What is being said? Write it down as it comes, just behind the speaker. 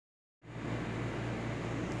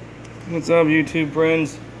What's up, YouTube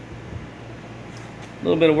friends? A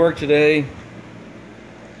little bit of work today.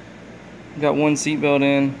 Got one seatbelt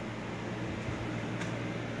in,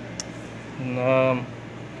 and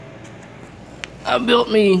I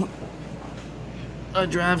built me a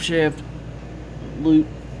drive shaft loop.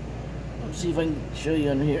 Let's see if I can show you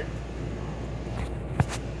under here.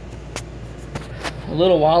 A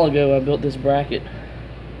little while ago, I built this bracket.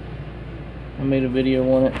 I made a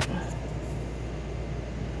video on it.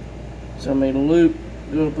 So I made a loop,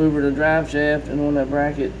 go up over the drive shaft and on that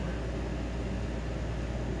bracket.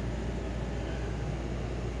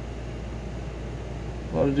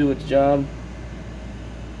 Ought to do its job.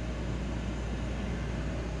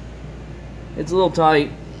 It's a little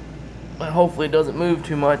tight, but hopefully it doesn't move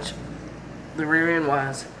too much, the rear end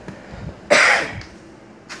wise. I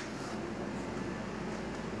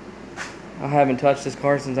haven't touched this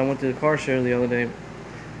car since I went to the car show the other day.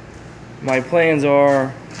 My plans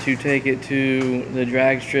are to take it to the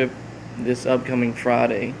drag strip this upcoming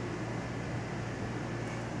Friday.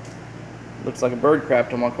 Looks like a bird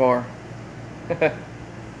crapped on my car. It's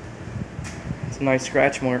a nice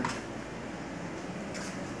scratch mark.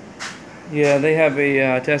 Yeah, they have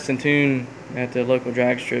a test and tune at the local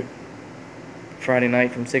drag strip Friday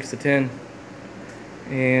night from 6 to 10.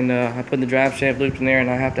 And I put the drive shaft loop in there,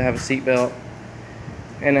 and I have to have a seat belt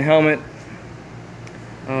and a helmet.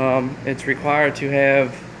 It's required to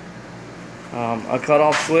have a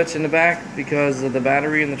cutoff switch in the back because of the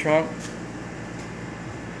battery in the trunk.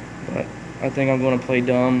 But I think I'm going to play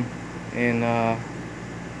dumb and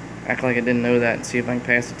act like I didn't know that and see if I can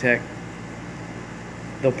pass the tech.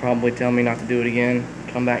 They'll probably tell me not to do it again.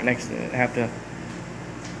 Come back next,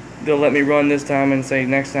 they'll let me run this time and say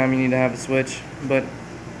next time you need to have a switch. But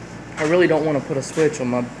I really don't want to put a switch on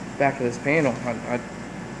my back of this panel.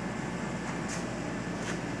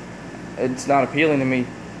 It's not appealing to me.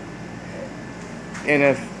 And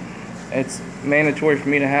if it's mandatory for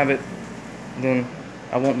me to have it, then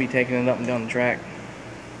I won't be taking it up and down the track.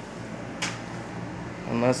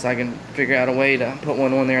 Unless I can figure out a way to put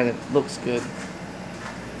one on there that looks good.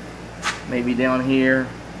 Maybe down here.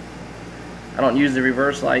 I don't use the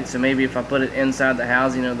reverse light, so maybe if I put it inside the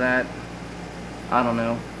housing of that, I don't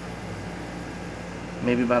know.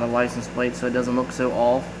 Maybe by the license plate so it doesn't look so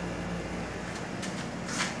off.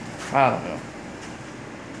 I don't know.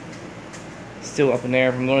 Still up in there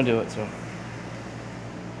if I'm going to do it, so.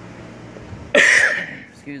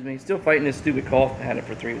 Excuse me. Still fighting this stupid cough. I had it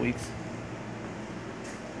for 3 weeks.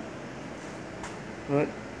 But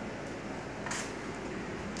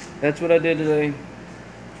that's what I did today.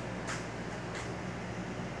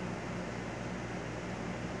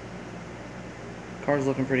 Car's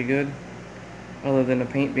looking pretty good, other than the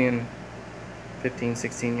paint being 15,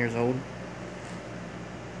 16 years old.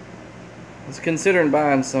 I was considering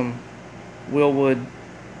buying some Willwood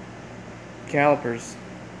calipers.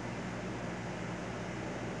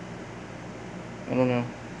 I don't know.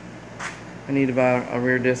 I need to buy a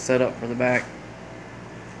rear disc setup for the back.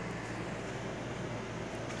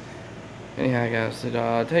 Anyhow, guys,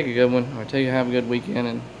 take a good one. Or have a good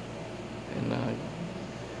weekend, and I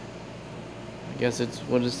guess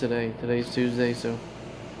what is today? Today's Tuesday, so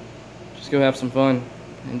just go have some fun.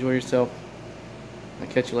 Enjoy yourself. I'll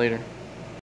catch you later.